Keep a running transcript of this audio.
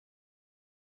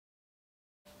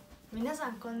皆さ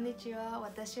んこんにちは。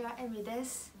私はエミで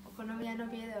す。お好み屋の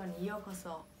ビデオにようこ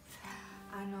そ。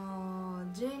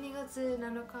12月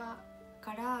7日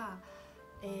から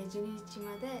12日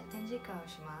まで展示会を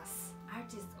します。アー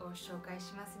ティストを紹介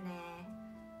しますね。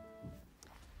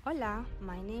Hola,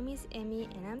 my name is Emy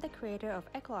and I'm the creator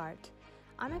of Eclo Art.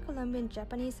 I'm a Colombian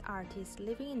Japanese artist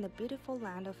living in the beautiful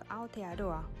land of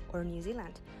Aotearoa, or New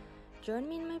Zealand. Join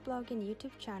me in my blog and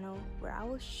YouTube channel where I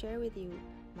will share with you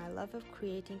my love of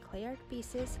creating clay art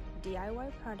pieces,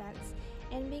 DIY products,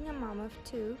 and being a mom of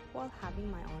two while having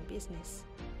my own business.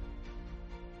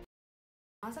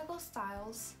 Masako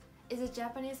Styles is a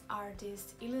Japanese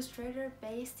artist illustrator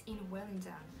based in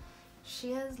Wellington.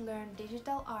 She has learned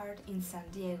digital art in San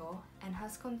Diego and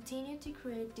has continued to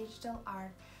create digital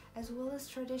art as well as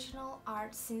traditional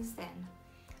art since then.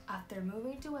 After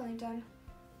moving to Wellington,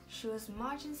 she was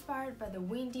much inspired by the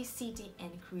Windy City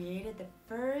and created the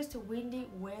first Windy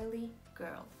Welly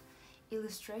girl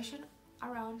illustration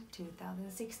around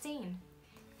 2016.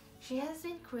 She has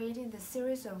been creating the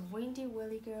series of Windy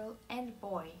Welly girl and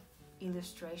boy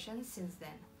illustrations since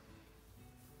then.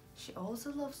 She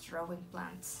also loves drawing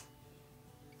plants.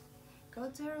 Go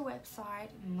to her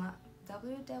website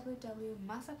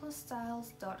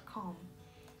www.masakostyles.com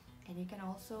and you can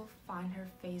also find her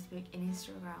Facebook and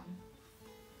Instagram.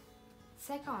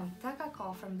 Second,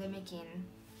 Takako from Demekin.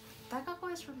 Takako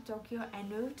is from Tokyo and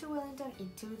moved to Wellington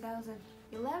in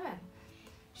 2011.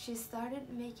 She started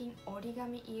making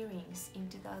origami earrings in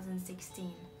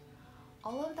 2016.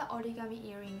 All of the origami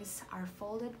earrings are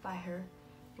folded by her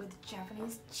with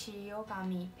Japanese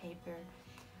chiyogami paper,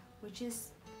 which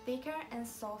is thicker and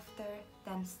softer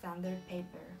than standard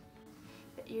paper.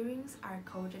 The earrings are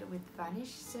coated with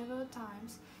varnish several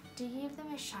times to give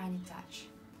them a shiny touch.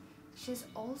 She's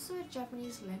also a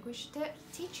Japanese language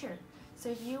teacher, so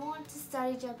if you want to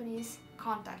study Japanese,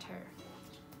 contact her.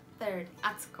 Third,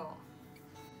 Atsuko.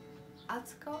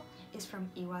 Atsuko is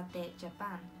from Iwate,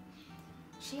 Japan.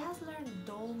 She has learned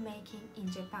doll making in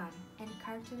Japan and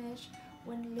cartoonage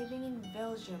when living in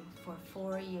Belgium for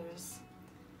 4 years.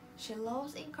 She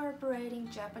loves incorporating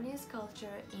Japanese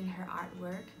culture in her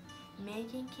artwork,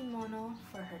 making kimono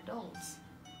for her dolls.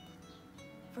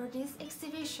 For this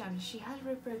exhibition, she has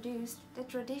reproduced the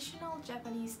traditional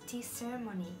Japanese tea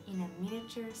ceremony in a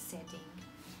miniature setting.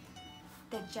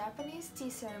 The Japanese tea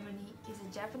ceremony is a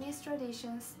Japanese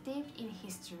tradition steeped in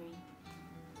history.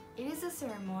 It is a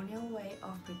ceremonial way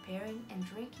of preparing and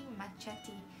drinking matcha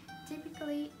tea,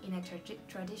 typically in a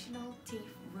traditional tea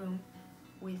room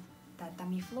with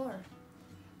tatami floor.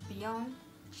 Beyond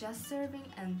just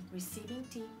serving and receiving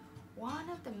tea, one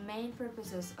of the main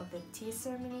purposes of the tea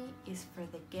ceremony is for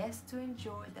the guests to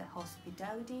enjoy the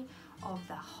hospitality of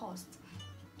the host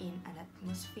in an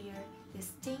atmosphere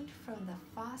distinct from the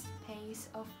fast pace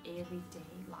of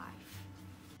everyday life.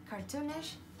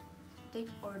 Cartoonish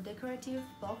or decorative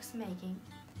box making,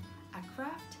 a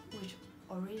craft which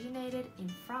originated in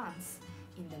France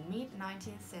in the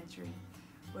mid-19th century,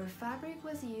 where fabric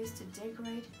was used to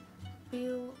decorate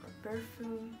pill or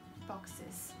perfume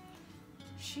boxes.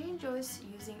 She enjoys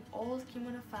using old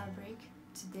kimono fabric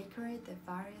to decorate the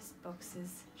various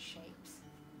boxes' shapes.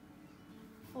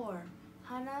 4.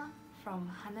 Hana from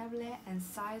Hanable and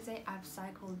Saisei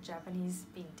upcycled Japanese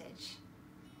vintage.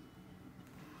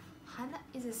 Hana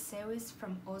is a sewist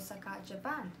from Osaka,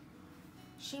 Japan.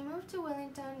 She moved to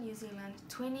Wellington, New Zealand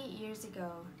 20 years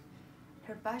ago.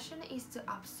 Her passion is to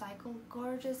upcycle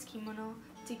gorgeous kimono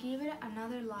to give it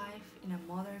another life in a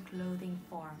modern clothing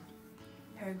form.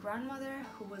 Her grandmother,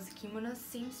 who was a kimono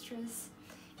seamstress,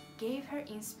 gave her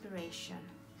inspiration.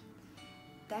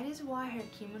 That is why her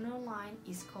kimono line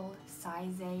is called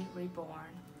Saisei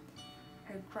Reborn.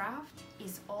 Her craft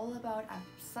is all about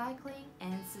upcycling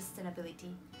and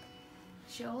sustainability.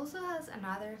 She also has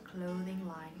another clothing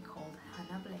line called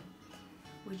Hanable,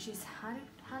 which is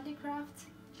handicraft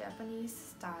Japanese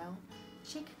style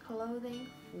chic clothing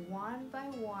one by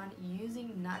one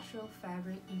using natural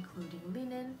fabric including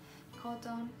linen,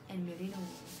 cotton, and merino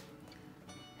wool.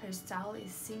 Her style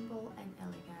is simple and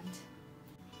elegant.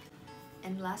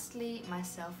 And lastly,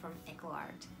 myself from Eclo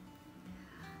Art.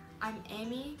 I'm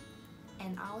Emy,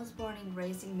 and I was born and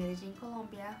raised in Medellin,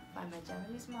 Colombia by my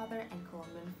Japanese mother and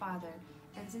Colombian father,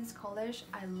 and since college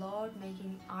I loved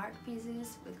making art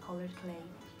pieces with colored clay.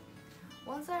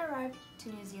 Once I arrived to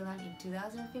New Zealand in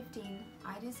 2015,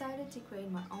 I decided to create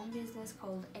my own business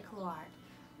called Eclo Art,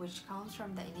 which comes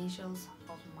from the initials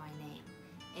of my name,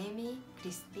 Emy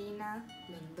Cristina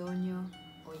Londoño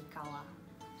Oikawa.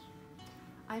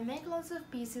 I make lots of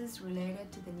pieces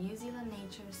related to the New Zealand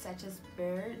nature such as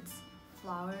birds,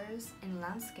 flowers, and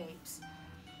landscapes.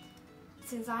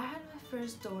 Since I had my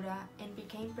first daughter and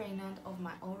became pregnant of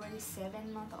my already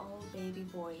 7-month-old baby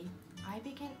boy, I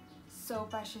became so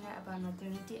passionate about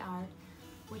maternity art,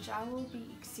 which I will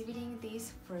be exhibiting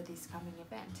this for this coming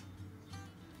event.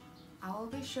 I will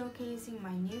be showcasing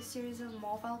my new series of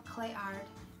mobile clay art,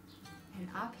 and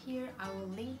up here I will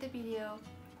link the video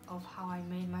of how I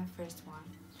made my first one.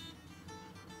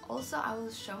 Also, I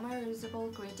will show my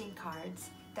reusable greeting cards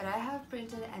that I have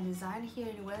printed and designed here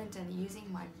in Wellington using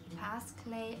my past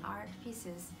clay art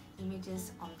pieces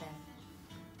images on them.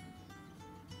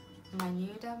 My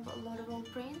new downloadable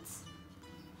prints,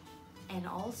 and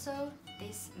also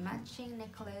this matching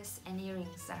necklace and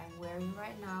earrings that I'm wearing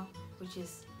right now, which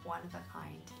is one of a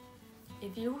kind.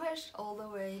 If you watched all the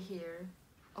way here,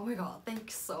 oh my god,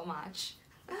 thanks so much!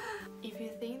 If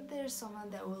you think there's someone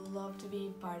that would love to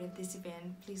be part of this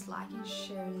event, please like and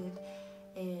share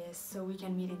it so we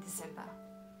can meet in December.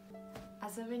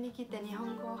 遊びに来て日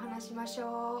本語を話しまし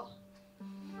ょ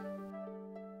う。